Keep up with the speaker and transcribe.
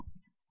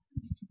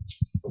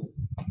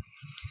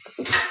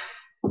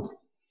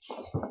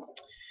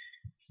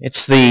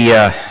It's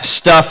the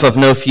stuff of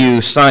no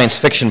few science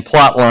fiction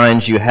plot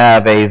lines. You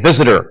have a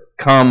visitor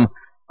come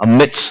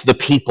amidst the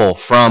people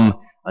from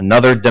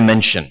another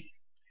dimension.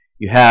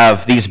 You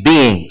have these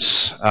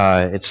beings.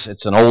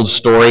 It's an old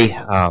story.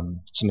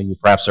 Some of you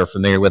perhaps are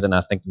familiar with it, and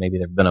I think maybe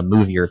there have been a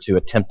movie or two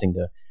attempting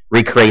to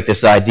recreate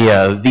this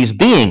idea of these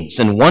beings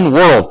in one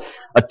world,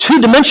 a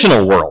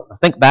two-dimensional world.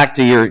 Think back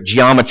to your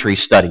geometry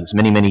studies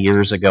many, many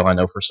years ago. I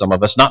know for some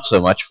of us, not so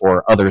much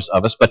for others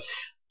of us, but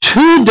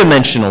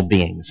two-dimensional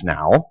beings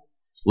now,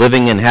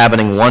 living,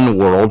 inhabiting one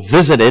world,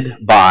 visited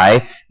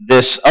by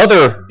this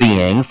other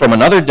being from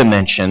another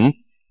dimension,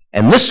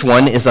 and this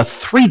one is a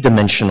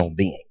three-dimensional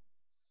being.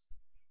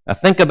 Now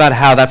think about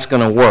how that's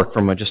going to work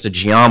from just a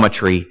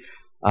geometry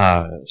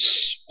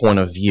point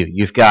of view.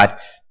 You've got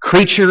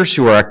creatures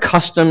who are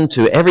accustomed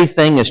to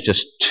everything as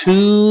just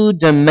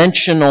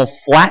two-dimensional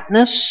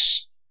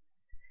flatness,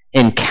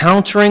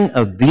 encountering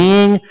a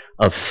being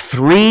of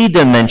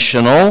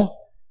three-dimensional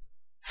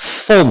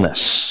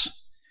fullness.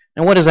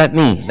 And what does that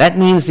mean? That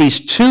means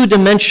these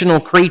two-dimensional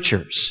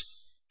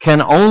creatures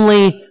can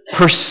only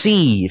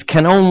perceive,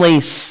 can only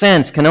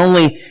sense, can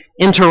only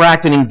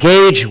interact and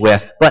engage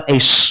with but a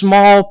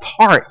small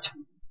part,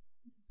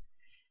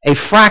 a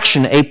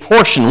fraction, a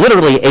portion,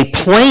 literally a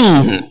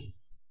plane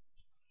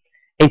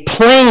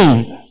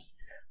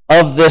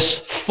of this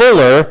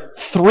fuller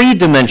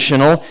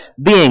three-dimensional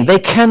being. They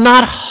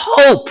cannot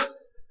hope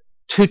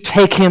to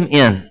take him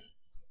in.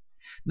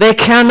 They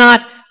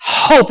cannot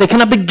hope, they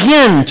cannot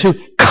begin to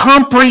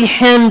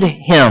comprehend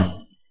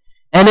him.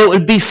 And it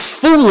would be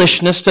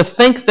foolishness to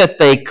think that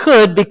they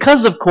could,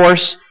 because, of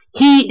course,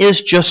 he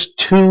is just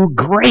too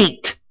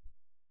great.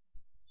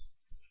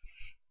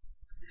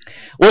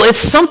 Well, it's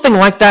something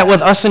like that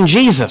with us and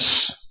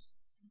Jesus.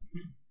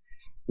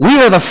 We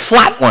are the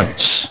flat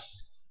ones,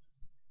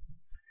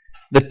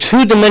 the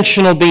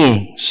two-dimensional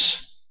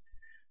beings,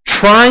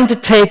 trying to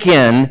take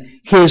in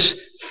his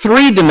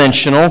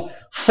three-dimensional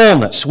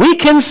fullness. We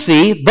can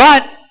see,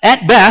 but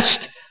at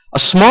best, a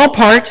small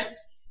part,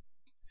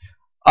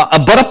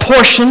 but a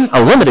portion,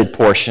 a limited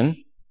portion,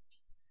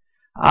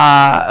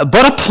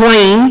 but a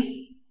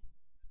plane.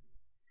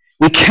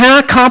 We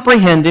cannot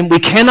comprehend him. We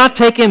cannot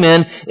take him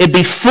in. It'd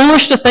be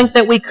foolish to think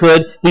that we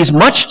could. He's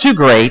much too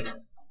great.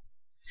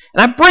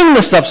 And I bring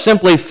this up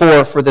simply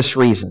for this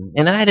reason,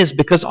 and that is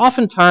because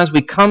oftentimes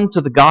we come to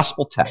the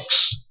gospel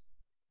texts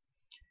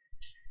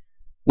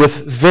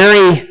with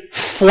very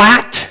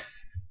flat,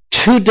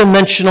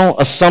 two-dimensional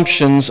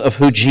assumptions of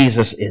who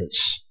Jesus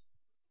is.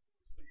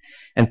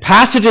 And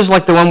passages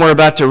like the one we're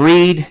about to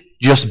read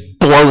just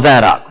blow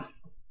that up.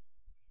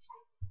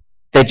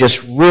 They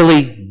just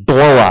really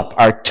blow up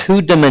our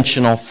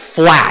two-dimensional,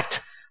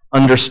 flat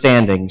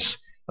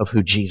understandings of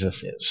who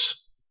Jesus is.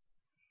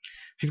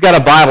 If you've got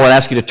a Bible, I'd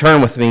ask you to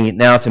turn with me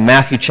now to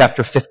Matthew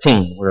chapter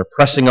 15. We're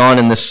pressing on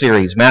in this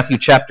series. Matthew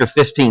chapter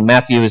 15.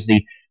 Matthew is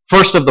the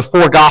first of the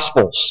four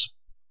Gospels.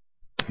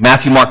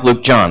 Matthew, Mark,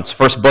 Luke, John. It's the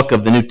first book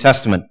of the New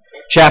Testament.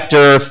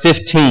 Chapter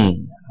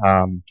 15.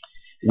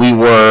 We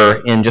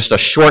were in just a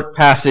short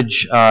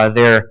passage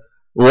there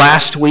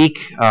last week.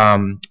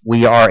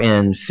 We are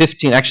in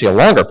 15, actually a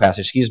longer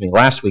passage,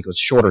 Last week was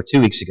shorter, 2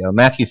 weeks ago.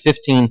 Matthew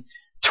 15,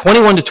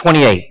 21 to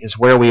 28 is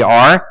where we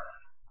are.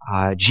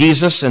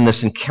 Jesus in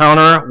this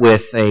encounter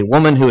with a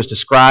woman who is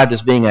described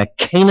as being a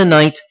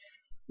Canaanite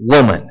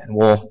woman. And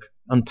we'll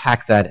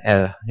unpack that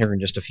here in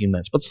just a few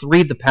minutes. But let's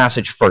read the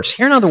passage first.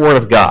 Hear now the word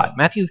of God.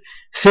 Matthew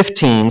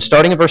 15,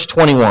 starting at verse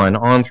 21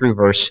 on through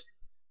verse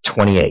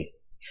 28.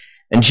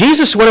 And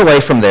Jesus went away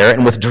from there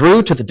and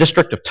withdrew to the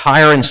district of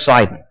Tyre and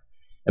Sidon.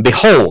 And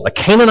behold, a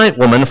Canaanite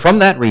woman from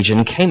that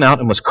region came out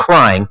and was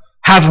crying,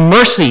 "Have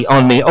mercy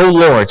on me, O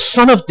Lord,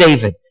 Son of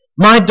David.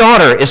 My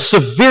daughter is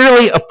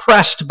severely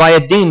oppressed by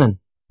a demon."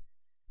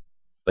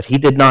 But he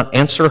did not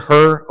answer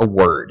her a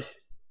word.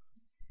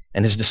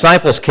 And his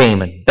disciples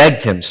came and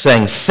begged him,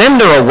 saying,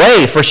 "Send her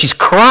away, for she's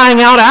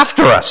crying out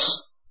after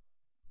us."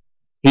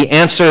 He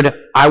answered,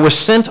 "I was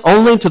sent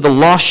only to the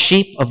lost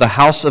sheep of the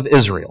house of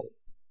Israel."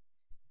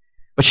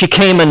 But she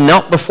came and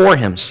knelt before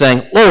him,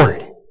 saying,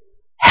 "Lord,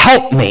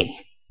 help me."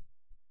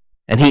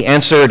 And he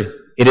answered,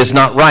 "It is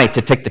not right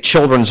to take the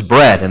children's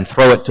bread and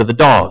throw it to the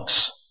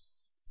dogs."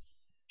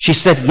 She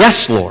said,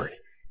 "Yes, Lord,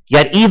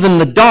 yet even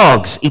the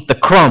dogs eat the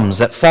crumbs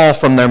that fall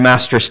from their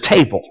master's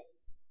table."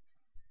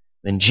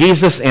 Then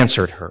Jesus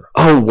answered her,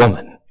 "O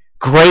woman,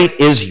 great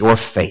is your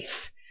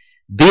faith.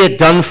 Be it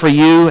done for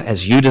you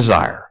as you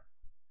desire."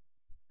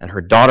 And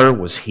her daughter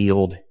was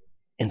healed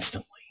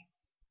instantly.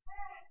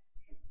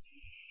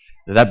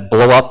 Did that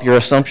blow up your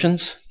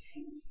assumptions?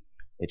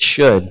 It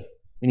should.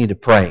 We need to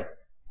pray.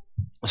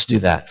 Let's do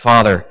that.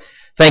 Father,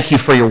 thank you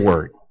for your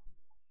word.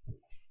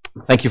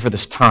 Thank you for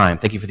this time.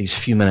 Thank you for these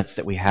few minutes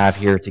that we have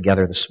here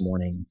together this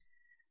morning.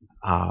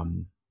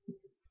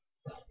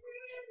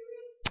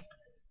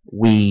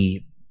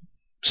 We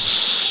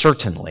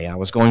certainly, I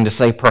was going to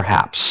say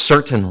perhaps,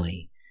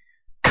 certainly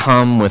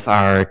come with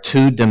our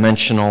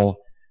two-dimensional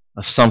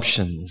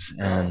assumptions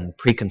and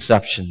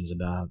preconceptions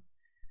about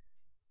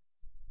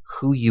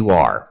who you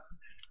are,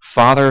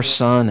 Father,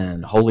 Son,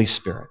 and Holy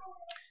Spirit.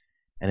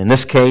 And in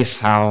this case,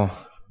 how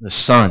the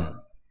Son,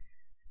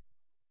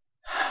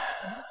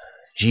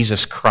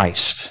 Jesus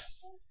Christ,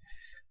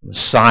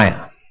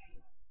 Messiah,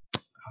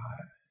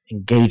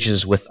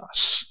 engages with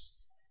us.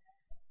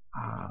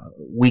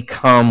 We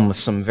come with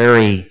some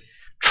very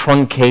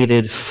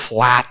truncated,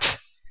 flat,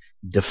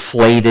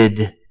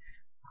 deflated,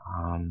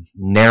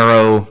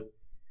 narrow,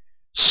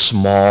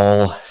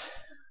 small,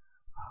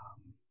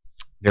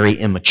 very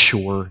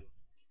immature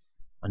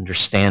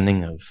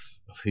understanding of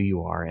who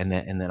you are, and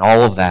that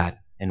all of that,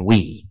 and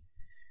we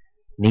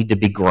need to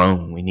be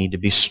grown. We need to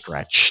be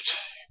stretched.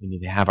 We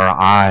need to have our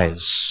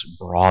eyes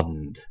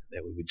broadened,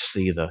 that we would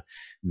see the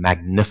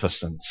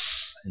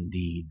magnificence,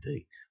 indeed,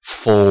 the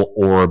full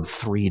orb,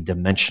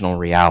 three-dimensional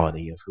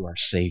reality of who our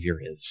Savior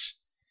is.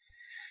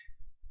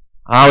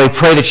 We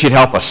pray that you'd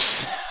help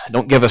us.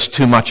 Don't give us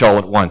too much all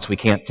at once. We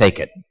can't take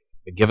it.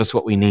 But give us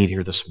what we need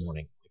here this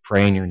morning. We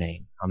pray in your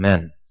name.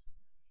 Amen.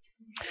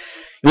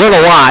 You learn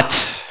a lot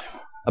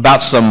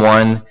about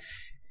someone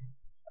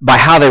by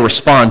how they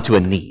respond to a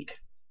need.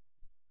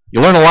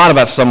 You learn a lot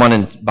about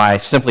someone by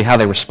simply how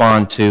they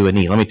respond to a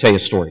need. Let me tell you a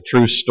story,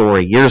 true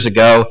story. Years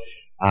ago,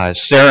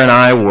 Sarah and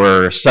I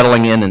were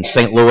settling in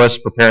St. Louis,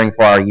 preparing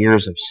for our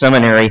years of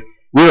seminary.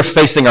 We were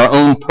facing our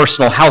own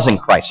personal housing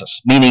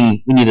crisis,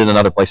 meaning we needed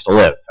another place to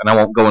live. And I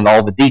won't go into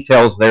all the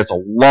details there. It's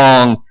a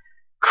long,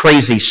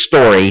 crazy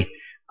story.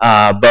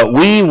 But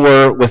we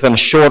were, within a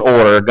short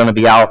order, going to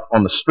be out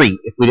on the street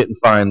if we didn't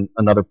find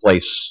another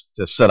place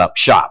to set up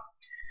shop.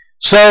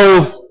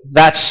 So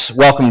that's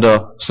welcome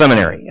to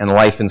seminary and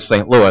life in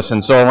St. Louis.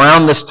 And so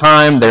around this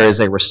time, there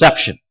is a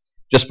reception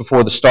just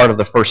before the start of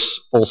the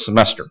first full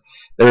semester.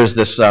 There is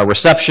this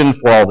reception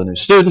for all the new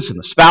students and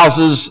the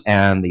spouses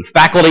and the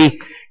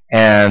faculty.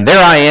 And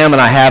there I am,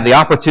 and I have the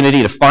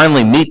opportunity to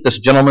finally meet this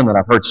gentleman that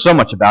I've heard so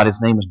much about. His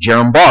name is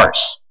Jerem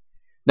Bars.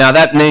 Now,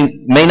 that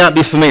name may not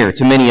be familiar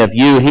to many of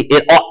you.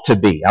 It ought to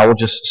be. I will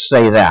just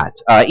say that.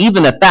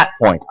 Even at that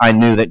point, I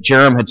knew that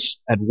Jerem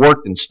had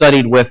worked and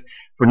studied with,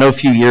 for no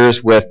few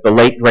years, with the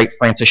late, great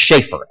Francis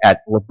Schaeffer at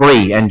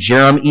L'Abri. And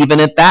Jerem, even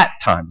at that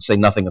time, to say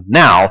nothing of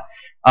now,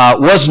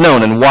 was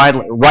known, and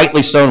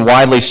rightly so and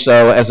widely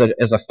so, as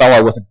a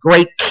fellow with a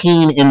great,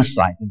 keen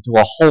insight into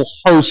a whole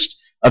host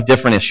of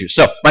different issues.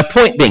 So, my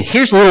point being,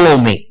 here's little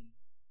old me.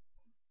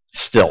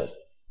 Still.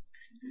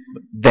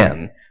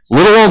 Then,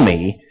 little old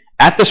me,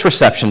 at this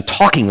reception,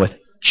 talking with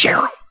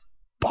Jerem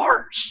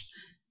Bars.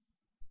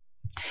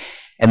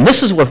 And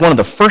this is one of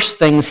the first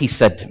things he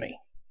said to me.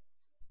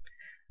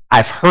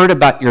 I've heard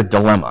about your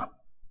dilemma.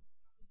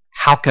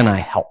 How can I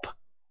help?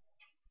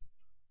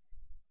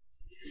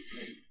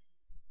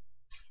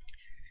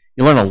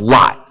 You learn a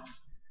lot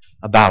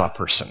about a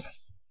person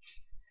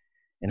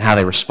and how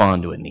they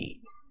respond to a need.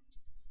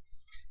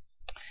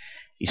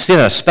 You see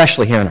that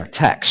especially here in our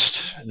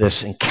text,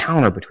 this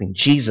encounter between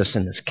Jesus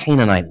and this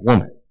Canaanite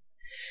woman.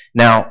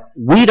 Now,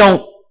 we're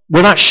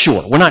not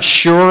sure. We're not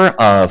sure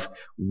of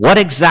what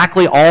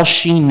exactly all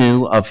she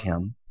knew of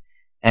him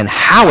and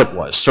how it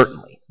was,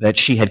 certainly, that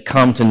she had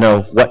come to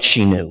know what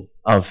she knew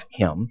of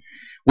him.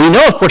 We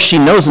know, of course, she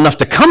knows enough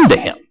to come to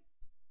him,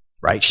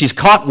 right? She's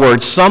caught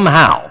word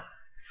somehow,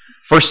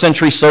 first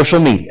century social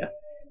media,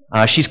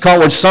 she's caught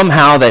word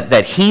somehow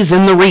that he's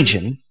in the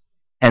region,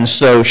 and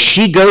so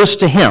she goes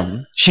to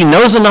him. She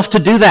knows enough to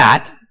do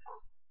that.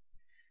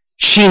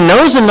 She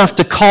knows enough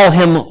to call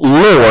him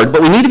Lord,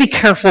 but we need to be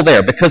careful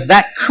there, because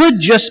that could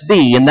just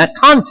be, in that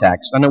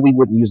context, I know we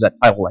wouldn't use that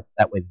title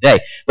that way today,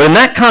 but in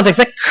that context,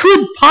 that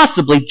could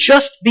possibly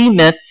just be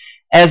meant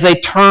as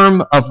a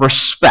term of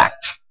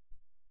respect.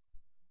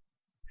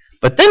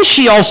 But then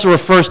she also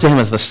refers to him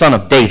as the Son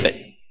of David.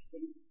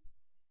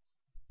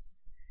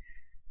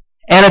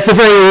 And at the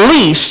very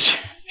least,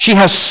 she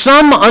has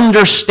some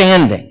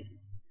understanding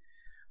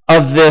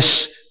of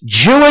this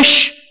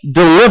Jewish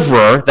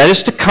deliverer that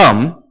is to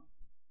come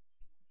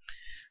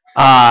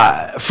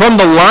from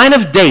the line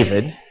of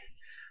David,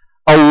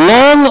 a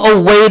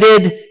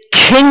long-awaited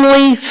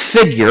kingly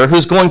figure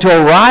who's going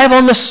to arrive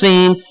on the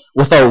scene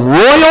with a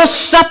royal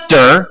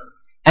scepter,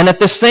 and at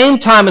the same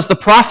time, as the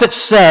prophet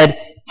said,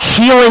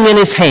 healing in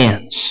his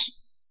hands.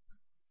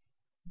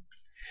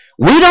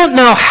 We don't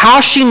know how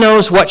she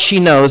knows what she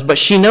knows, but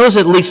she knows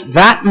at least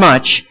that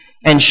much,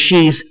 and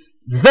she's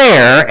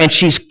there, and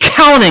she's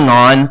counting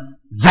on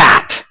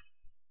that.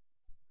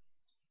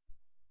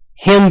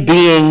 Him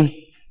being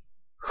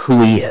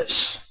who he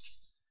is.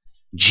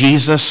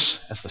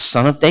 Jesus as the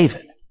Son of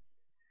David.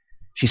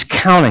 She's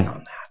counting on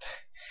that.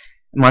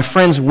 And my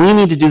friends, we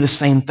need to do the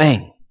same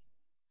thing.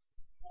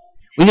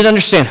 We need to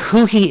understand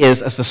who he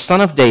is as the Son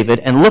of David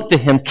and look to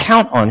him,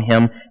 count on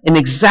him in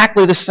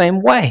exactly the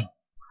same way.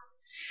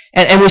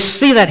 And we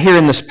see that here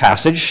in this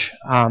passage.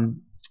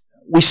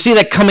 We see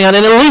that coming out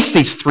in at least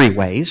these three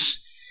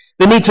ways.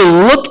 We need to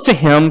look to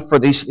him for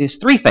these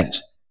three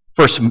things.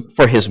 First,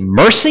 for his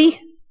mercy.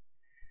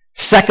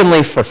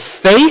 Secondly, for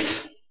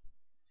faith.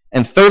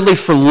 And thirdly,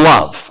 for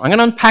love. I'm going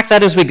to unpack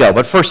that as we go.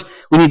 But first,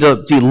 we need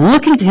to be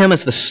looking to him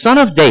as the Son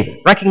of David,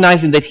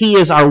 recognizing that he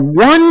is our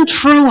one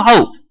true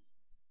hope.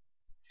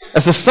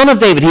 as the Son of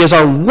David. He is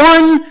our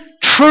one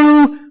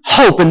true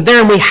hope. And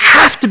therein we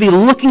have to be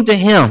looking to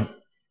Him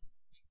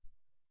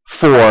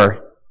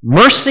for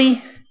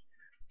mercy,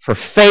 for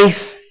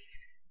faith,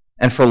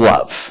 and for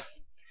love.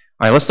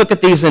 All right, let's look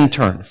at these in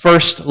turn.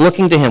 First,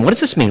 looking to Him. What does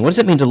this mean? What does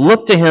it mean to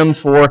look to Him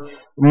for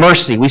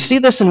mercy? We see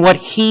this in what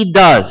He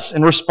does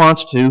in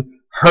response to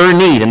her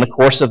need in the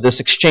course of this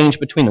exchange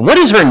between them. What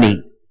is her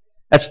need?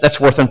 That's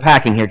worth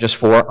unpacking here just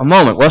for a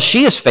moment. Well,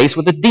 she is faced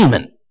with a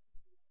demon.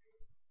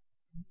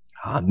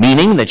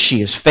 Meaning that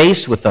she is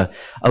faced with a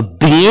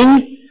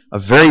being, a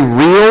very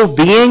real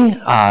being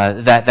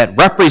that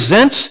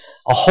represents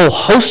a whole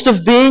host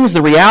of beings,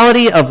 the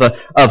reality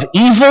of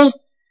evil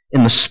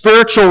in the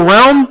spiritual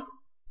realm.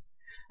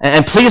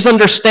 And please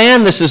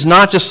understand, this is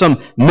not just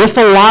some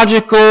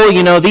mythological,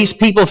 these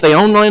people, if they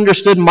only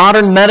understood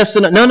modern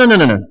medicine. No.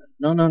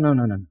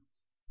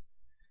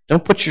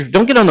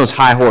 Don't get on those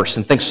high horse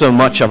and think so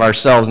much of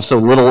ourselves and so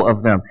little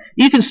of them.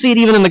 You can see it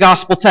even in the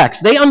gospel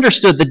text. They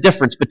understood the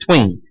difference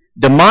between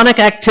demonic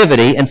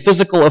activity and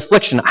physical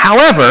affliction.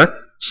 However,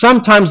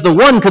 sometimes the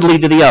one could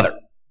lead to the other.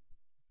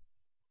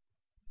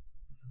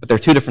 But they're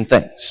two different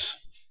things.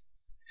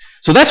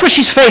 So that's what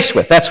she's faced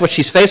with.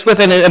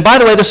 And by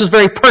the way, this is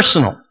very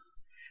personal.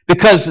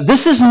 Because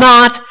this is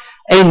not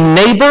a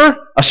neighbor,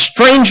 a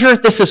stranger.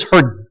 This is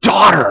her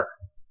daughter.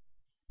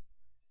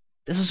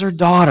 This is her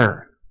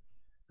daughter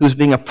who's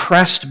being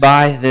oppressed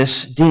by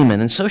this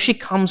demon. And so she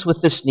comes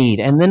with this need.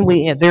 And then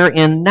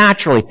therein,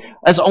 naturally,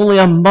 as only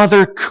a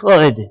mother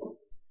could,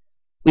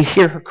 we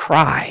hear her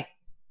cry.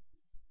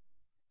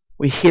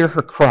 You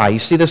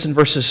see this in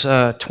verses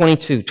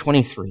 22,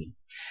 23.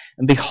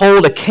 And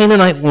behold, a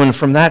Canaanite woman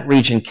from that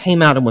region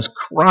came out and was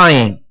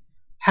crying,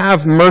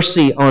 "Have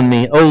mercy on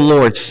me, O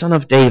Lord, Son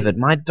of David.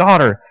 My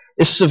daughter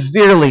is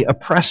severely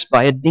oppressed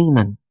by a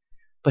demon."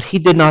 But he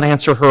did not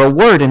answer her a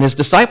word, and his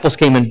disciples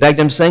came and begged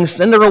him, saying,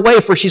 "Send her away,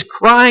 for she's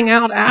crying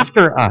out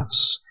after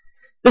us."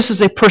 This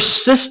is a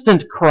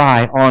persistent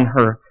cry on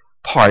her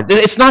part.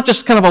 It's not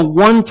just kind of a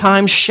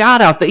one-time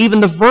shout-out.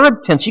 Even the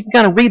verb tense, you can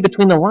kind of read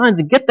between the lines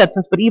and get that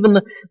sense, but even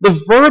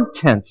the verb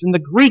tense in the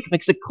Greek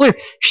makes it clear.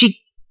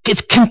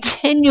 It's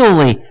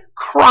continually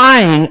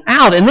crying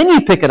out. And then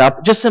you pick it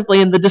up just simply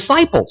in the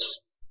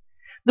disciples.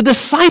 The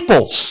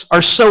disciples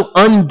are so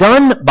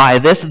undone by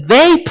this,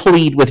 they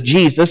plead with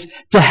Jesus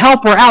to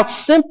help her out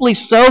simply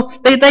so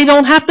they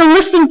don't have to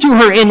listen to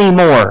her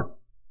anymore.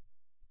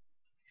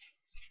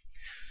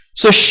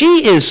 So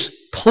she is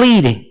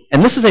pleading,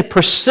 and this is a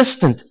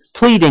persistent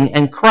pleading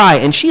and cry,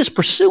 and she is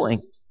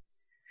pursuing.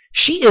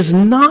 She is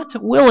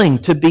not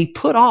willing to be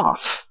put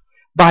off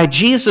by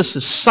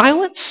Jesus'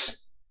 silence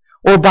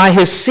or by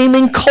His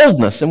seeming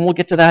coldness, and we'll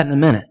get to that in a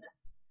minute.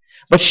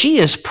 But she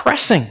is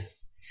pressing.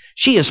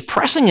 She is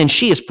pressing and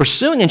she is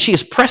pursuing and she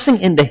is pressing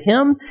into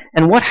Him.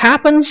 And what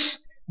happens?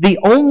 The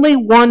only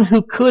one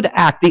who could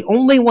act, the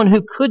only one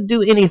who could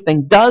do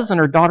anything does, and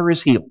her daughter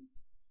is healed.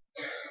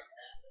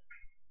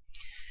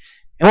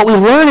 And what we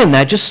learn in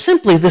that, just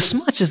simply this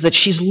much, is that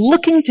she's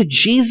looking to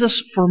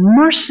Jesus for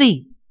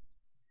mercy.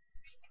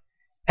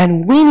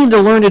 And we need to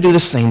learn to do the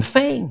same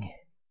thing.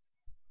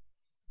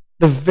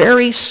 The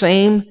very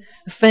same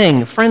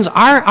thing. Friends,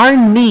 our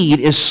need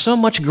is so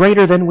much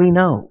greater than we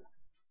know.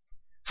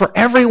 For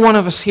every one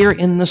of us here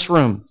in this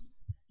room,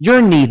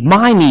 your need,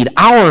 my need,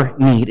 our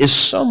need is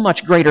so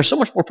much greater, so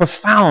much more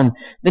profound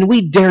than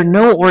we dare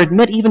know or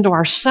admit even to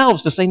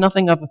ourselves, to say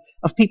nothing of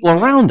people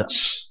around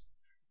us.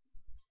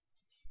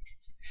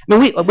 I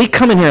mean, we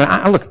come in here,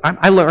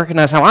 I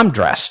recognize how I'm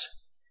dressed.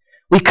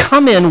 We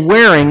come in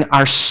wearing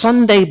our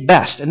Sunday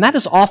best, and that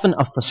is often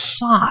a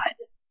facade.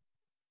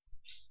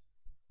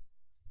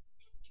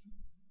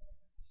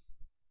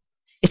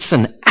 It's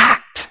an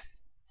act.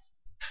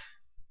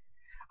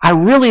 I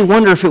really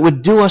wonder if it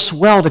would do us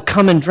well to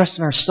come and dress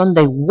in our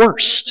Sunday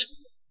worst,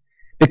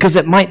 because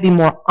it might be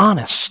more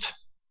honest.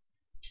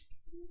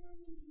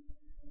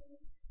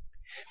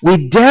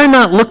 We dare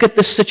not look at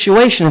this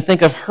situation and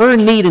think of her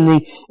need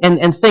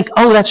and think,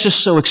 oh, that's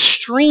just so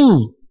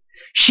extreme.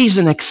 She's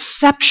an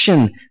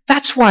exception.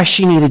 That's why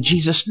she needed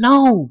Jesus.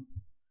 No.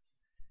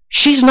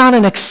 She's not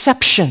an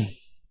exception.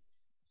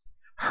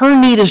 Her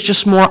need is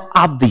just more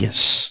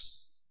obvious.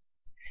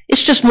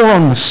 It's just more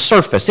on the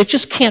surface. It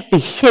just can't be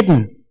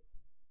hidden.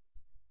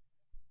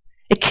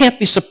 It can't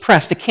be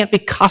suppressed. It can't be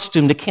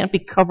costumed. It can't be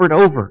covered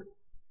over.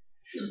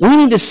 We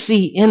need to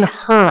see in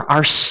her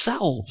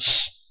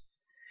ourselves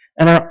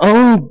and our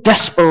own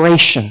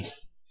desperation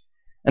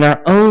and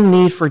our own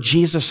need for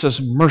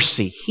Jesus'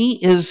 mercy.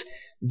 He is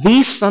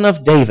the Son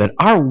of David,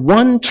 our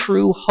one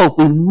true hope.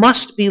 We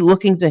must be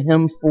looking to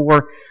Him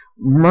for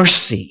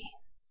mercy.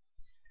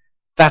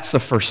 That's the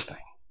first thing.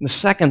 The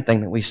second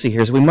thing that we see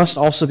here is we must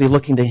also be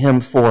looking to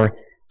Him for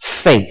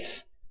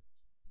faith,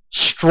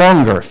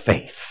 stronger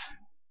faith.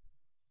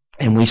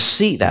 And we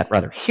see that,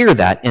 hear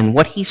that in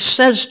what He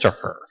says to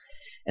her,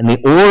 and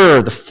the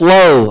order, the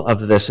flow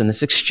of this, and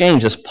this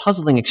exchange, this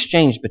puzzling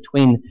exchange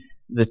between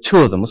the two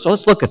of them. So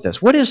let's look at this.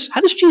 How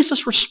does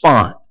Jesus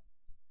respond?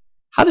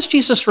 How does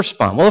Jesus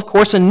respond? Well, of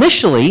course,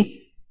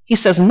 initially, He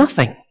says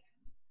nothing.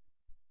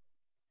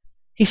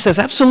 He says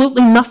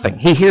absolutely nothing.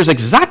 He hears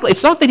exactly,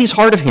 it's not that he's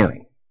hard of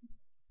hearing.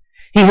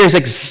 He hears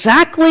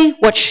exactly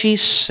what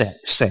she's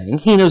saying.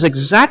 He knows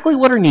exactly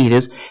what her need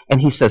is, and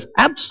he says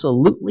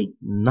absolutely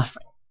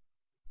nothing.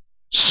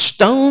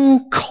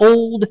 Stone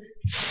cold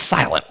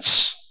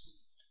silence.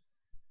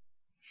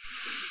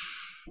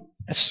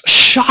 It's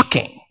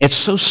shocking. It's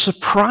so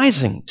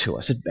surprising to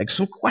us. It begs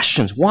some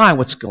questions. Why?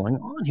 What's going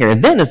on here?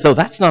 And then, as though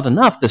that's not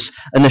enough, this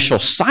initial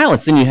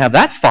silence, then you have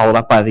that followed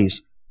up by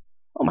these,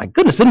 oh my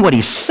goodness, then what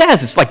he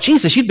says, it's like,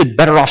 Jesus, you'd been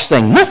better off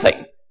saying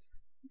nothing.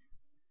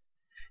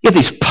 You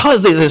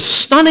have this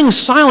stunning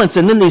silence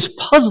and then these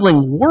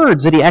puzzling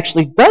words that he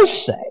actually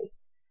does say.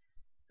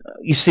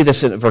 You see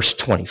this in verse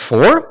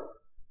 24.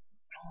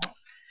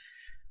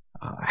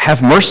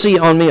 Have mercy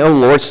on me, O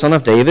Lord, Son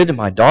of David.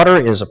 My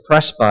daughter is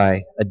oppressed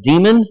by a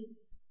demon.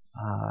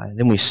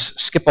 Then we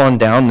skip on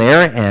down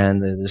there,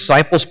 and the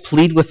disciples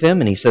plead with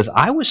him, and he says,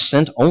 I was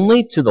sent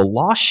only to the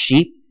lost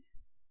sheep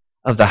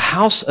of the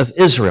house of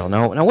Israel.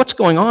 Now what's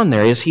going on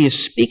there is he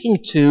is speaking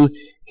to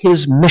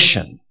his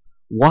mission,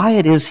 why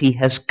it is he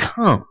has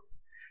come,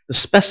 the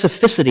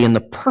specificity and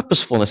the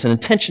purposefulness and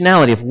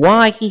intentionality of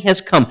why he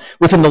has come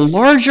within the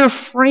larger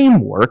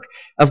framework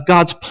of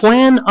God's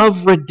plan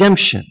of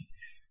redemption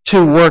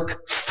to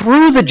work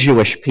through the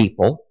Jewish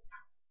people,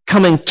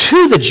 coming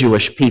to the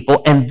Jewish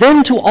people, and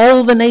then to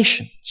all the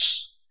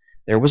nations.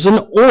 There was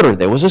an order,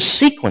 there was a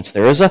sequence,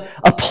 there is a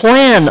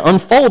plan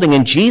unfolding,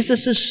 and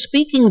Jesus is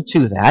speaking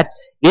to that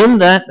in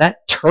that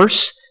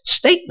terse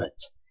statement.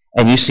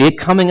 And you see it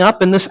coming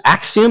up in this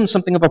axiom,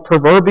 something of a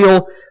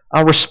proverbial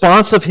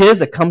response of his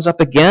that comes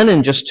up again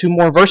in just 2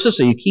 more verses,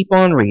 so you keep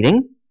on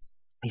reading.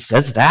 He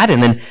says that,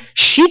 and then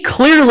she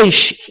clearly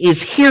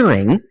is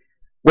hearing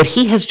what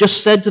he has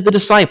just said to the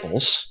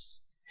disciples.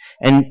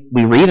 And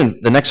we read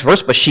in the next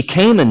verse, but she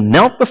came and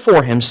knelt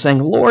before him, saying,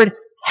 Lord,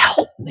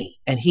 help me.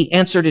 And he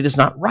answered, it is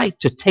not right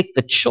to take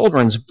the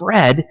children's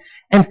bread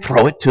and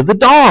throw it to the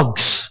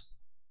dogs.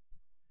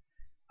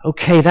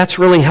 Okay, that's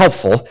really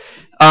helpful.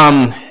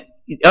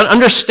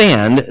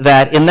 Understand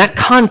that in that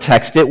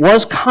context, it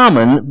was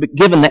common,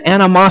 given the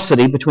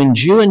animosity between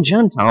Jew and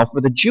Gentile,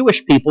 for the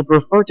Jewish people to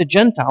refer to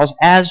Gentiles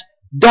as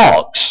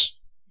dogs.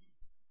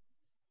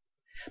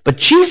 But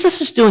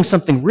Jesus is doing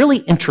something really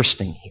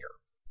interesting here.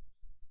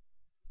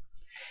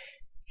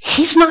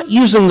 He's not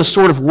using the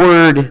sort of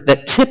word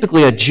that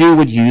typically a Jew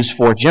would use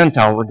for a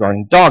Gentile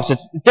regarding dogs.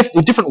 It's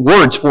different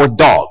words for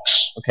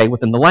dogs, okay,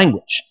 within the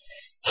language.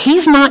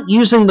 He's not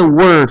using the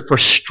word for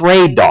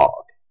stray dog.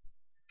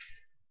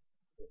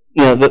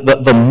 You know,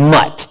 the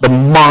mutt, the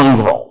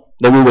mongrel,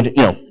 that we would,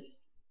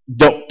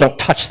 don't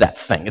touch that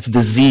thing. It's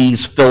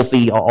disease,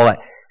 filthy, all that.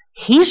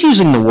 He's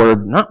using the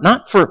word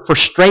not for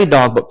stray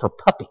dog, but for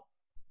puppy,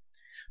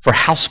 for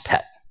house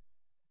pet.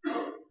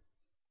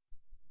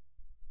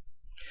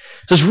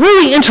 So it's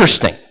really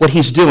interesting what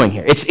he's doing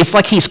here. It's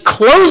like he's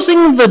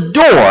closing the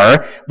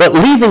door, but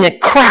leaving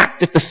it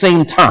cracked at the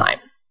same time.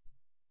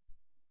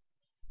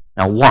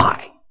 Now,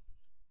 why?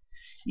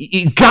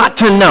 You got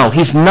to know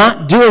he's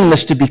not doing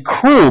this to be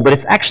cruel, but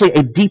it's actually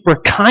a deeper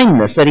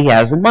kindness that he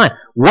has in mind.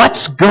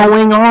 What's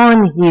going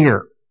on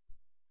here?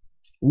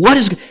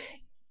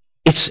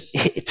 It's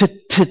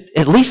to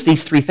at least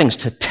these 3 things: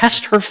 to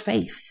test her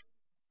faith.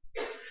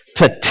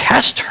 To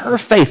test her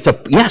faith,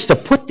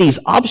 to put these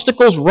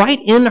obstacles right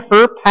in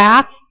her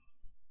path,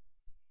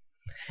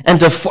 and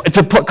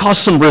to cause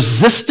some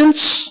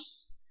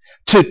resistance,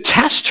 to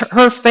test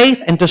her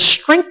faith and to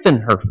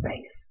strengthen her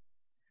faith,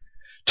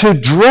 to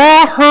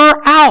draw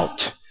her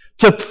out,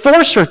 to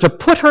force her, to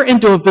put her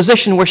into a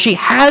position where she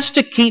has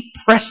to keep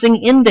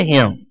pressing into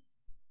him.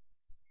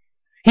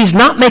 He's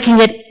not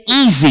making it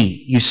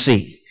easy, you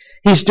see.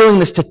 He's doing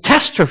this to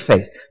test her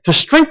faith, to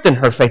strengthen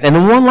her faith, and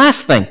then one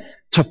last thing,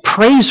 to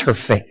praise her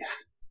faith.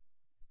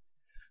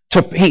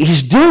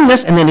 He's doing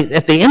this, and then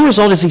at the end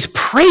result is he's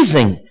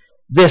praising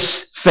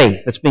this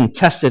faith that's being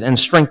tested and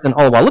strengthened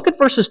all the while. Look at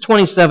verses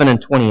 27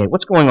 and 28.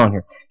 What's going on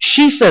here?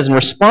 She says in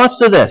response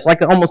to this,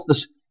 like almost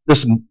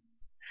this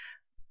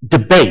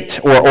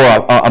debate or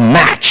a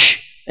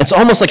match. It's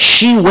almost like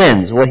she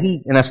wins, where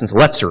he, in essence,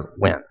 lets her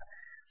win.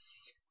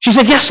 She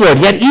said, yes, Lord,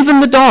 yet even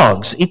the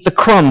dogs eat the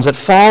crumbs that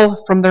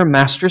fall from their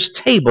master's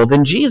table.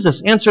 Then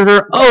Jesus answered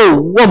her, oh,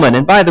 woman.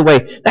 And by the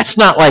way, that's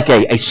not like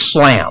a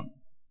slam.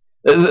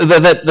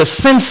 The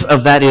sense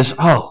of that is,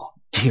 oh,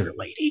 dear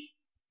lady.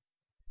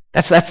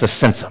 That's the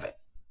sense of it.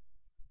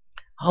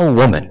 Oh,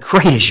 woman,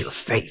 great is your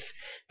faith.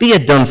 Be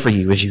it done for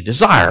you as you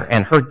desire.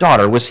 And her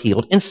daughter was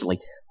healed instantly.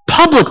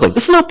 Publicly,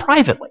 this is not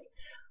privately.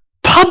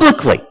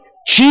 Publicly,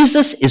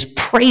 Jesus is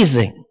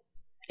praising,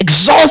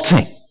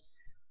 exalting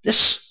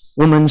this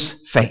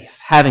woman's faith.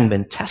 Having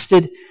been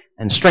tested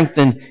and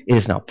strengthened, it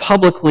is now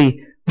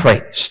publicly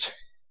praised.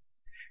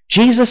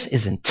 Jesus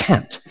is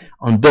intent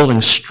on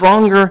building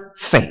stronger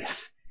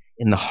faith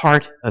in the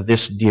heart of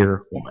this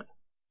dear woman.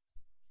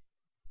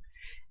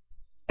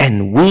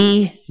 And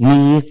we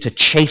need to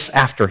chase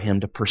after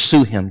him, to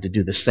pursue him, to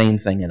do the same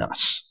thing in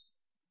us.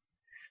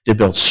 To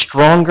build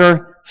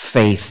stronger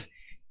faith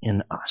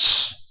in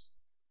us.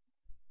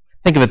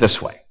 Think of it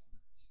this way.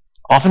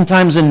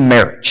 Oftentimes in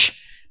marriage,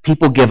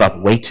 people give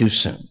up way too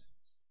soon.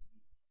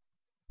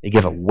 They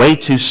give up way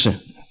too soon.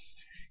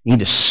 You need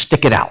to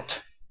stick it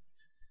out.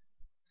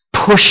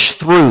 Push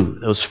through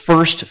those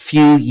first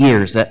few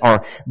years that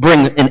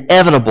bring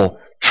inevitable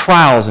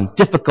trials and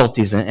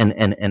difficulties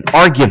and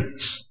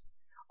arguments.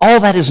 All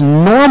that is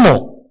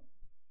normal.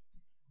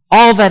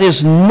 All that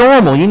is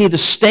normal. You need to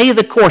stay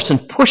the course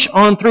and push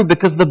on through,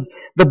 because the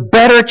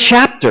better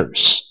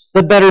chapters,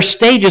 the better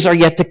stages are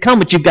yet to come,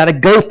 but you've got to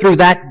go through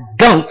that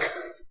gunk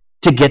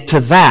to get to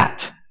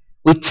that.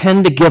 We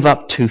tend to give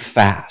up too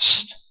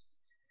fast.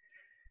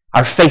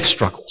 Our faith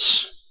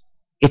struggles.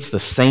 It's the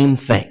same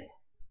thing.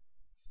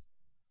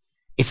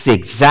 It's the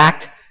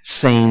exact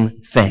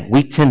same thing.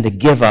 We tend to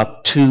give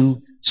up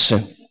too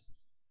soon.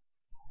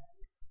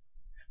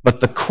 But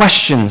the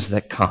questions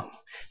that come,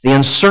 the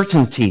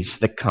uncertainties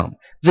that come,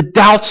 the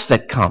doubts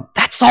that come,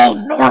 that's all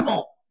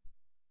normal.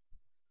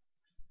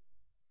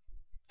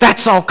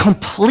 That's all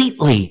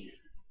completely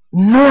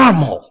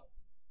normal.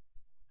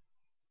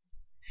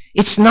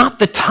 It's not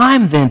the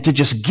time then to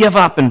just give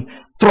up and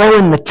throw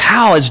in the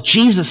towel, as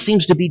Jesus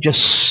seems to be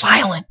just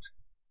silent.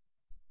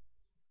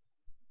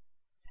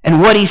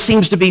 And what he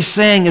seems to be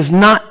saying is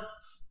not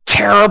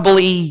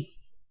terribly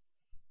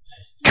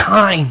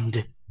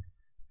kind,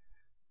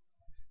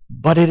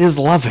 but it is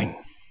loving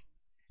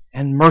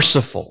and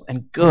merciful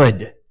and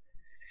good.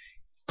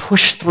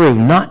 Push through,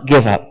 not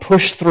give up.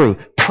 Push through.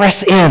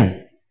 Press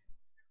in.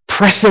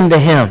 Press into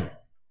him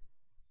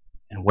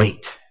and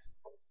wait.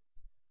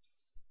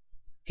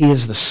 He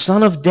is the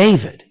Son of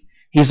David.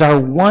 He's our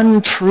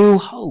one true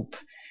hope.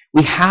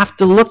 We have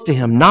to look to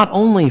him not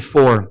only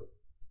for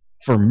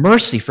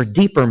mercy, for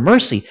deeper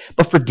mercy,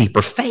 but for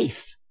deeper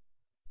faith.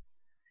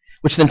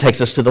 Which then takes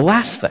us to the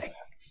last thing.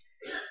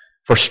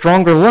 For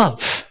stronger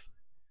love.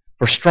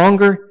 For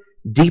stronger,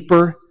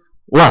 deeper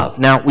love.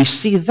 Now, we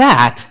see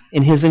that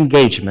in his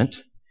engagement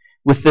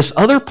with this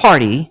other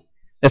party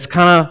that's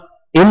kind of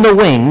in the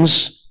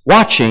wings,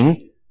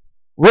 watching,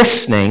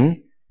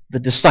 listening, the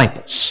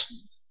disciples.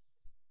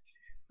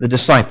 The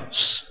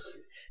disciples.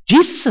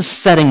 Jesus is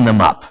setting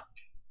them up.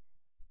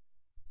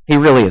 He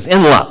really is,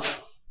 in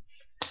love.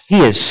 He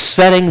is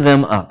setting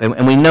them up,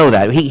 and we know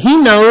that. He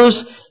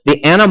knows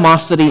the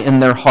animosity in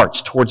their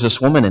hearts towards this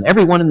woman and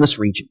everyone in this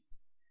region.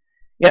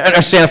 Yeah, I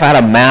understand if I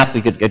had a map,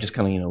 we could just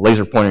kind of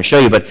laser point and show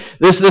you, but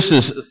this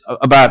is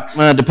about,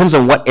 depends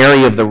on what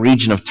area of the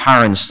region of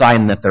Tyre and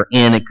Sidon that they're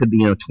in. It could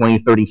be 20,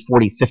 30,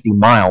 40, 50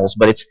 miles,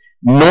 but it's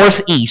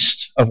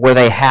northeast of where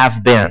they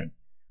have been,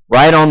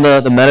 right on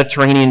the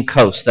Mediterranean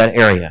coast, that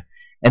area.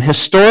 And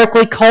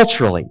historically,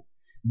 culturally,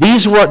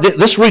 this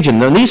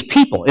region, these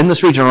people in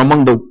this region are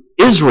among the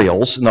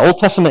Israel's, in the Old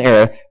Testament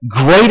era,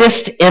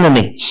 greatest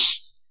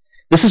enemies.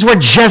 This is where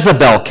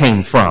Jezebel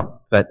came from.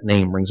 That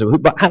name rings a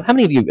bell. How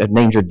many of you have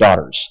named your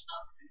daughters?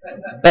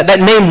 That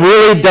name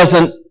really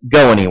doesn't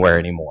go anywhere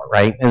anymore,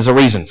 right? And there's a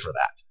reason for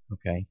that,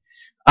 okay?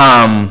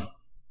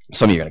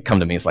 Some of you are going to come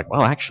to me, it's like,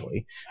 well,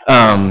 actually.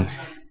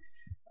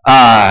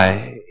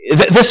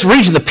 This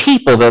region,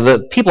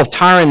 the people of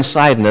Tyre and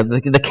Sidon,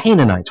 the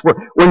Canaanites, were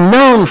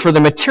known for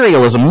their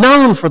materialism,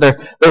 known for their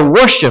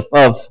worship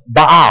of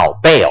Baal,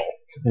 depending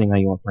on how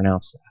you want to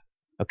pronounce that.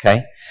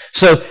 Okay?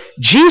 So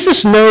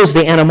Jesus knows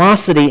the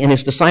animosity in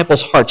his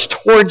disciples' hearts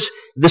towards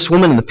this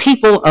woman and the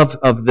people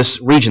of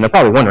this region. They're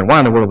probably wondering, why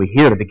in the world are we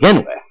here to begin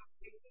with?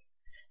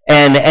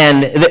 And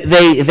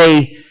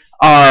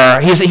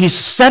he's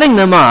setting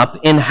them up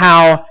in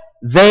how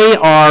they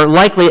are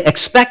likely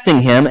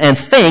expecting him and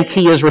think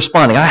he is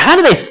responding. How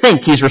do they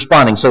think he's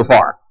responding so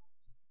far?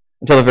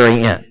 Until the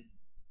very end.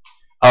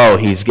 Oh,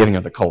 he's giving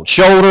her the cold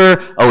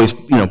shoulder. Oh, he's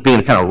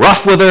being kind of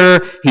rough with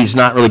her. He's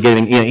not really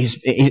giving.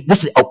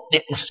 This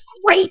is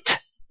great.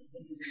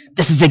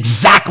 This is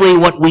exactly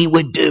what we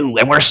would do,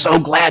 and we're so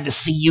glad to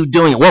see you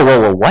doing it.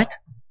 Whoa, what?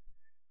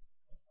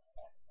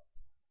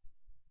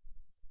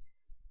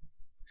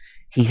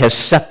 He has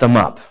set them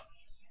up.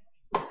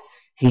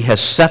 He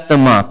has set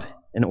them up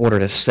in order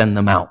to send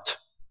them out.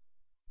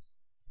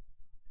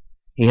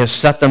 He has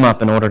set them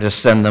up in order to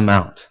send them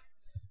out.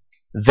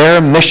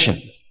 Their mission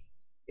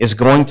is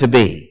going to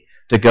be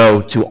to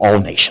go to all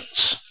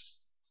nations.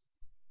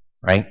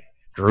 Right?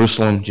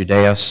 Jerusalem,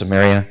 Judea,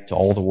 Samaria, to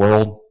all the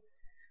world,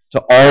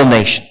 to all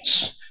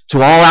nations,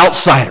 to all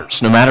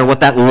outsiders, no matter what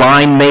that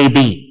line may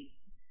be,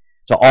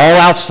 to all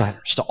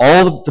outsiders, to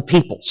all the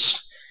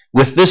peoples,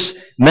 with this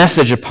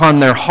message upon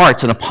their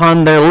hearts and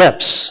upon their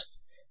lips,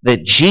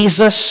 that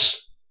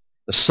Jesus,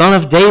 the Son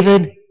of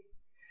David,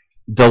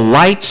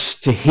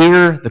 delights to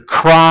hear the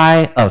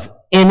cry of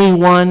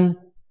anyone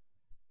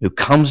who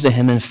comes to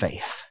him in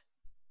faith.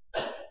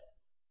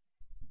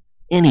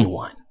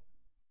 Anyone.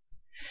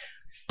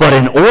 But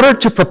in order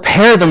to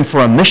prepare them for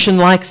a mission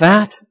like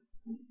that,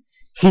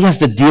 he has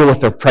to deal with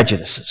their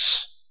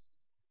prejudices.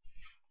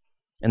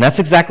 And that's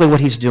exactly what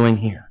he's doing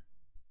here.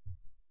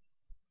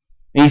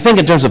 And you think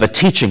in terms of a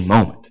teaching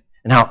moment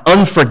and how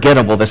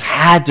unforgettable this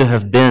had to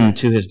have been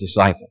to his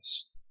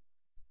disciples.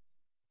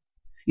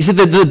 You see,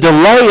 the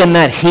delay in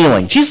that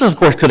healing, Jesus, of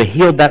course, could have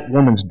healed that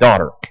woman's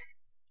daughter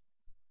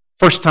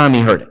First time he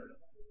heard it.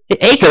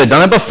 He could have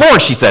done it before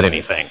she said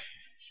anything.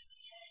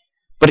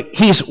 But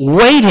he's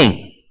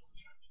waiting.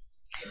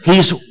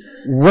 He's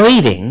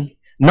waiting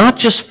not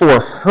just for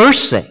her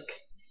sake,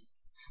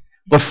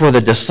 but for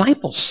the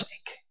disciples' sake.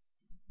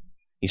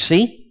 You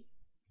see?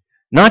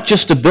 Not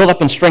just to build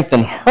up and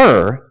strengthen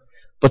her,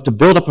 but to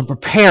build up and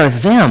prepare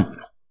them.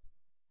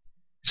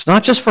 It's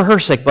not just for her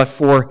sake, but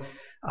for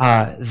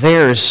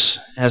theirs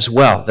as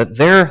well, that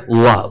their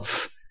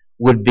love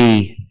would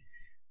be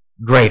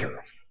greater.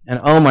 And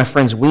oh, my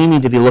friends, we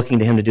need to be looking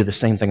to him to do the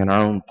same thing in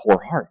our own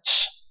poor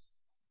hearts.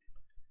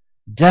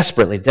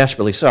 Desperately,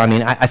 desperately so. I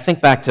mean, I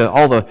think back to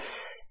all the...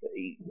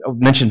 I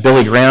mentioned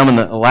Billy Graham in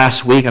the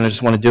last week, and I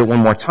just want to do it one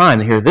more time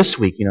here this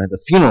week. You know,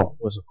 the funeral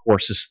was, of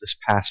course, this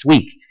past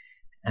week.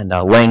 And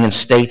laying in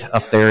state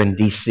up there in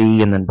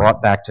D.C. and then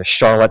brought back to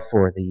Charlotte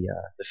for the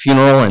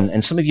funeral.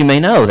 And some of you may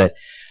know that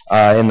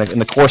in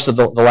the course of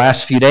the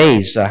last few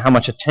days, how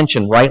much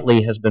attention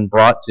rightly has been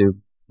brought to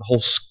the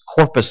whole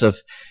corpus of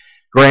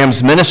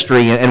Graham's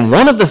ministry. And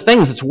one of the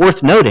things that's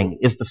worth noting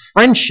is the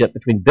friendship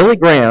between Billy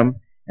Graham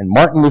and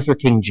Martin Luther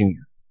King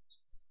Jr.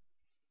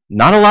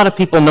 Not a lot of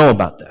people know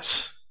about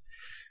this.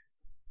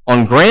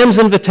 On Graham's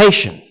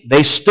invitation,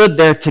 they stood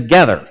there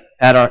together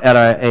at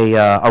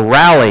a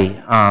rally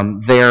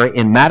there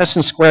in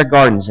Madison Square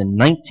Gardens in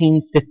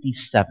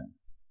 1957.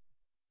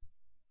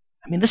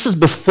 I mean, this is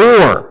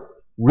before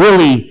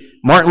really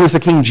Martin Luther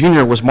King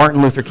Jr. was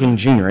Martin Luther King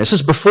Jr. This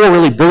is before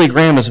really Billy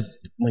Graham is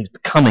he's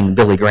becoming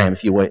Billy Graham,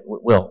 if you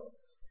will.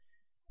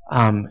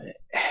 And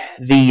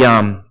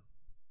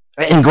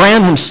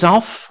Graham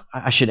himself,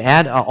 I should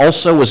add,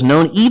 also was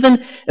known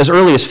even as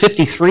early as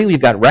 53. We've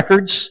got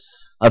records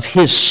of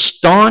his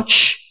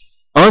staunch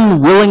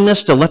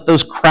unwillingness to let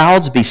those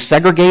crowds be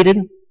segregated,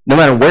 no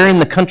matter where in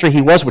the country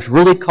he was, which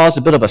really caused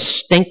a bit of a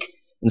stink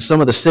in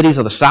some of the cities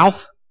of the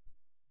South.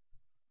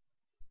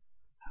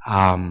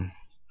 Both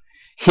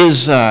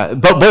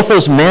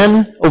those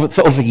men,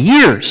 over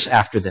years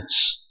after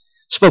this,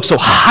 spoke so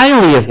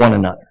highly of one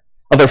another,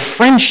 of their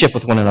friendship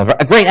with one another,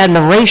 a great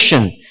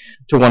admiration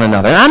to one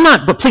another.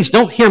 And but please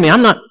don't hear me,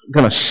 I'm not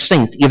going to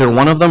saint either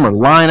one of them or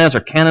lionize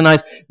or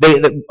canonize.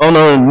 They on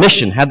their own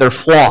mission had their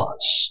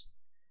flaws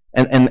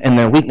and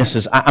their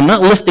weaknesses. I'm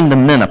not lifting the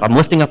men up, I'm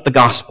lifting up the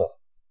gospel.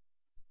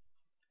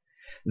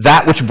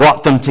 That which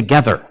brought them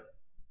together.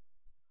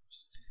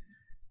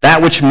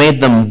 That which made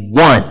them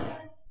one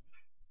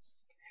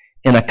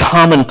in a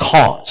common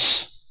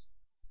cause.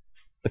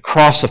 The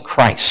cross of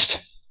Christ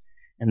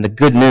and the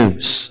good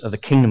news of the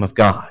kingdom of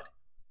God.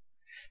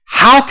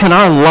 How can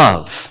our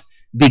love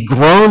be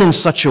grown in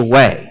such a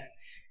way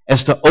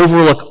as to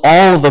overlook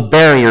all of the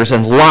barriers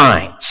and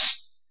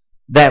lines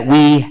that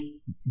we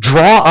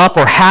draw up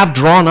or have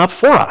drawn up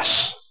for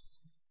us?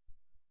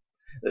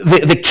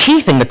 The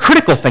key thing, the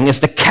critical thing, is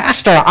to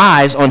cast our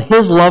eyes on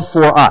his love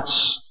for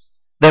us,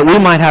 that we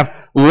might have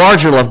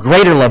larger love,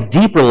 greater love,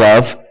 deeper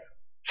love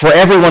for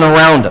everyone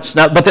around us.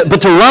 Now,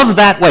 but to love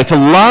that way, to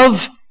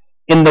love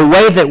in the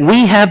way that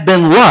we have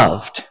been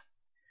loved,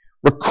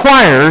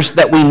 requires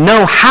that we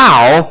know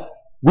how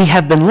we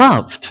have been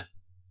loved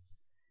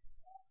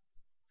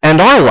and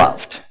are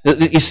loved.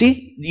 You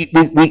see,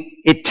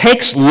 it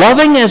takes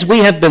loving as we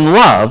have been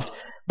loved,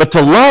 but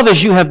to love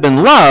as you have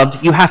been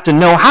loved, you have to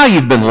know how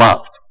you've been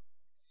loved.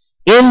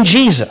 In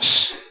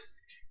Jesus.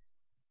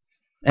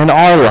 And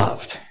are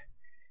loved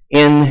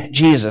in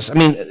Jesus. I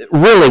mean,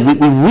 really,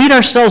 we read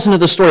ourselves into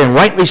the story, and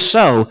rightly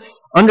so,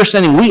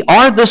 understanding we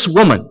are this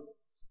woman.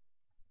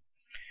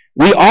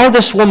 We are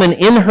this woman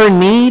in her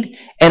need,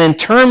 and in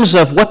terms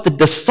of what the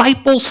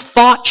disciples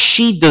thought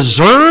she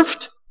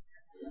deserved,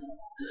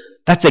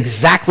 that's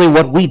exactly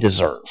what we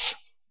deserve.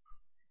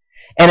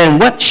 And in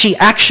what she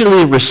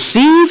actually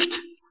received,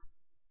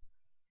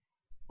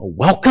 a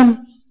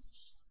welcome,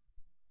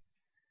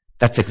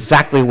 that's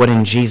exactly what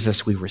in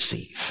Jesus we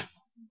receive.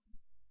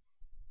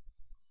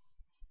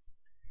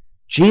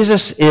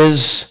 Jesus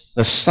is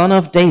the Son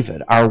of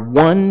David, our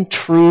one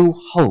true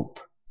hope.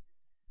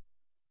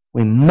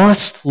 We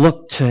must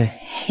look to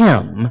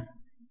him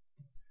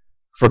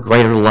for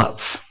greater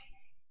love.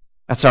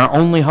 That's our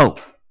only hope.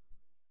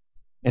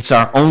 It's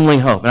our only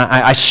hope. And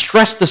I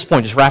stress this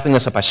point, just wrapping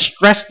this up, I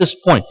stress this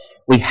point.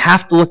 We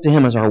have to look to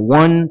him as our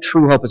one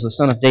true hope as the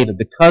Son of David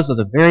because of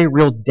the very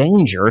real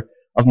danger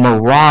of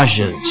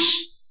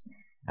mirages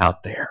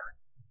out there.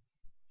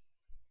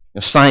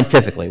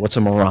 Scientifically, what's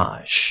a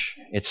mirage?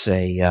 It's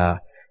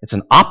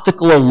an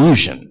optical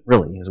illusion,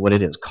 really, is what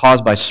it is,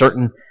 caused by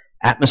certain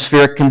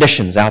atmospheric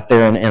conditions out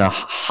there in a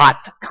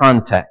hot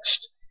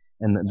context.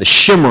 And the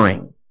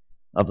shimmering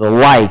of the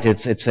light,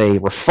 it's a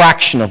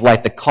refraction of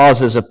light that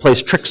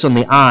plays tricks on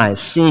the eyes,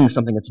 seeing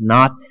something that's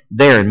not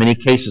there in many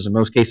cases, in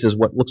most cases,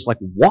 what looks like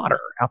water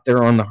out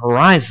there on the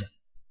horizon.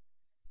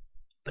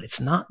 But it's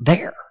not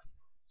there.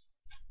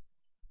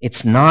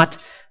 It's not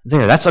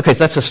there. That's okay. So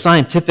that's a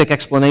scientific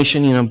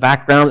explanation,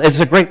 background. It's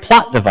a great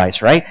plot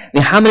device, right? I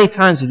mean, how many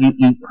times have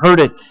you heard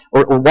it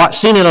or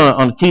seen it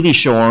on a TV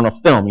show or on a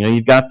film?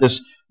 You've got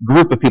this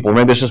group of people.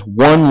 Maybe it's just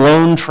one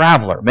lone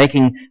traveler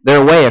making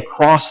their way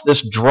across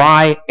this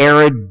dry,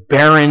 arid,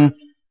 barren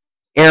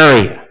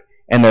area.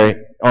 And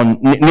they're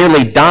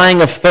nearly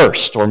dying of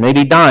thirst, or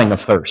maybe dying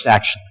of thirst,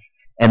 actually.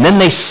 And then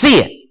they see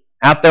it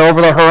out there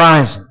over the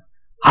horizon.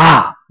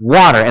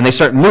 Water. And they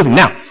start moving.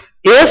 Now,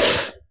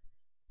 if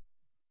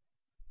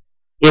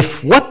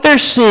what they're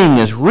seeing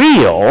is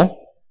real,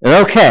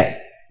 then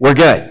okay, we're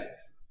good.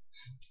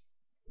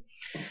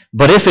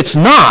 But if it's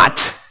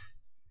not,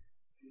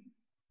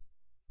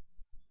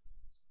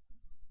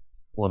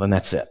 well, then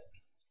that's it.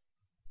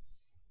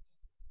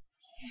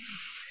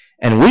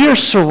 And we are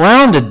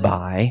surrounded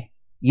by,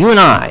 you and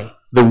I,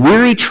 the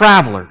weary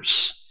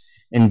travelers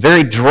in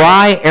very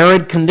dry,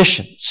 arid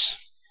conditions.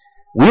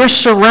 We are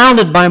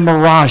surrounded by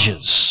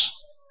mirages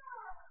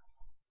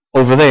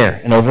over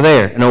there and over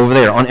there and over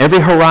there. On every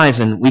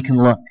horizon we can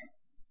look.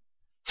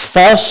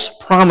 False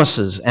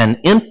promises and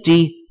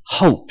empty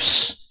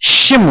hopes,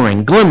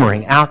 shimmering,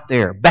 glimmering out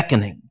there,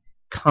 beckoning,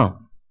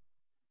 come.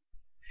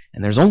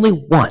 And there's only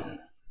one.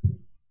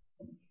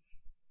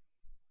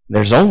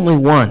 There's only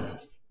one.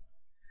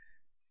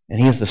 And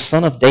he is the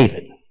Son of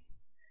David.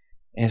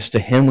 And it's to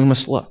him we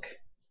must look.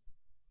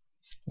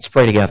 Let's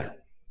pray together.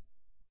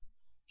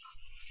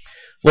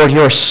 Lord,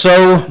 you are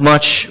so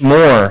much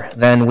more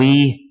than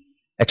we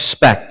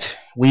expect.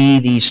 We,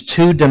 these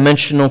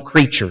two-dimensional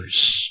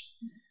creatures,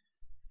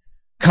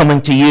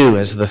 coming to you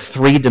as the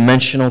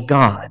three-dimensional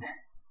God.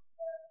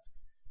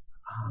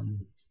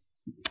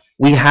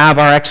 We have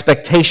our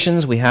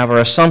expectations, we have our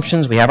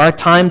assumptions, we have our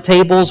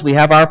timetables, we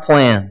have our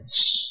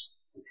plans.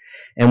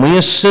 And we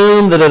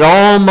assume that it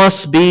all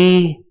must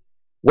be,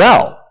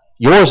 well,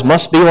 yours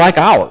must be like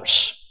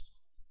ours.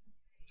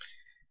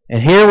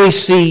 And here we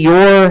see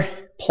your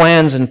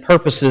plans and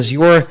purposes,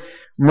 your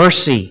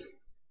mercy,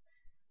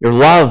 your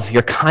love,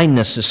 your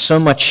kindness is so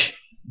much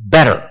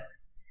better.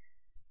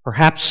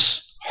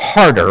 Perhaps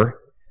harder,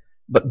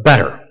 but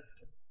better.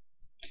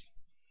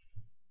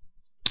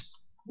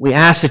 We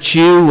ask that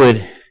you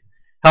would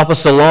help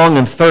us to long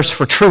and thirst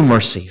for true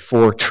mercy,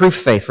 for true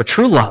faith, for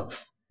true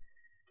love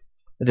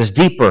that is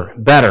deeper,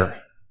 better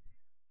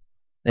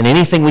than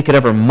anything we could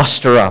ever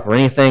muster up or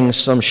anything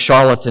some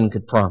charlatan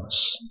could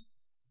promise.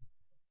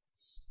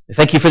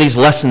 Thank you for these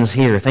lessons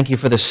here. Thank you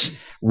for this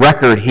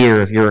record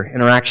here of your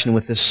interaction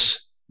with this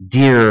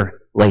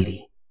dear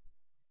lady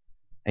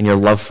and your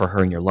love for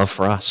her and your love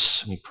for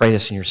us. We pray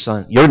this in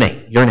your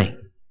name.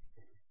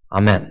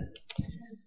 Amen.